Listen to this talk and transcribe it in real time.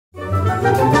Hi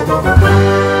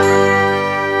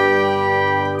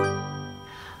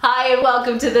and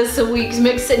welcome to this week's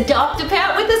Mix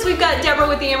Adopt-A-Pet. With us we've got Deborah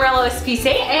with the Amarillo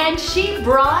SPCA, and she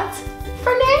brought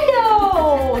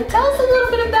Fernando. Tell us a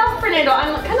little bit about Fernando.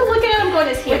 I'm kind of looking at him going,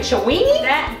 is he a Chiweenie?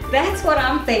 That's what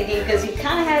I'm thinking, because he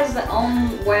kind of has the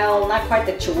well, not quite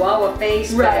the Chihuahua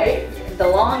face, right, but the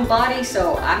long body,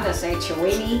 so I'm going to say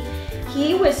Chiweenie.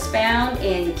 He was found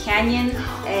in Canyon,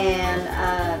 and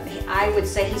I would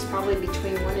say he's probably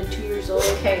between 1 and 2 years old.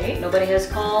 Okay. Nobody has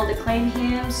called to claim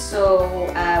him,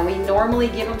 so we normally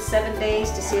give him 7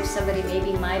 days to see if somebody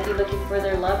maybe might be looking for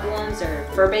their loved ones or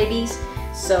fur babies.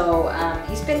 So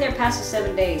he's been there past the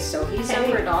 7 days, so he's up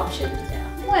for adoption. Yeah.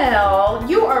 Well,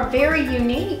 you are very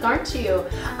unique, aren't you?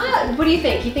 What do you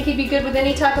think? You think he'd be good with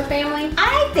any type of family?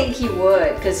 I think he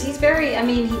would, because he's very, I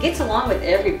mean, he gets along with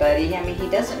everybody. I mean, he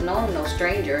doesn't know no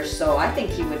strangers, so I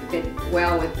think he would fit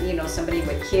well with, you know, somebody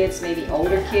with kids, maybe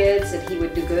older kids that he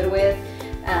would do good with.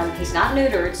 He's not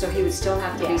neutered, so he would still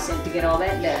have to be sent to get all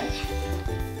that done.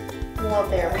 Well,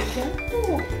 there we go.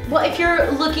 Well, if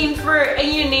you're looking for a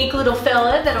unique little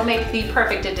fella that'll make the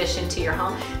perfect addition to your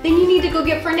home, then you need to go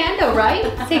get Fernando, right?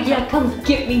 Say, yeah, come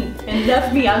get me and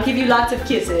love me. I'll give you lots of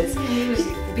kisses. He was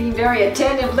being very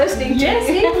attentive listening to Yes,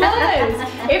 you. he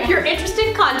was. If you're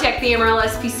interested, contact the Amarillo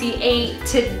SPCA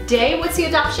today. What's the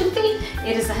adoption fee?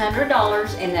 It is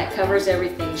 $100, and that covers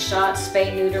everything: shots,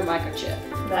 spay, neuter, microchip.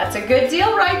 That's a good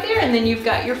deal right there, and then you've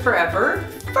got your forever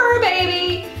fur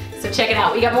baby. So check it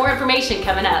out. We got more information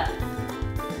coming up.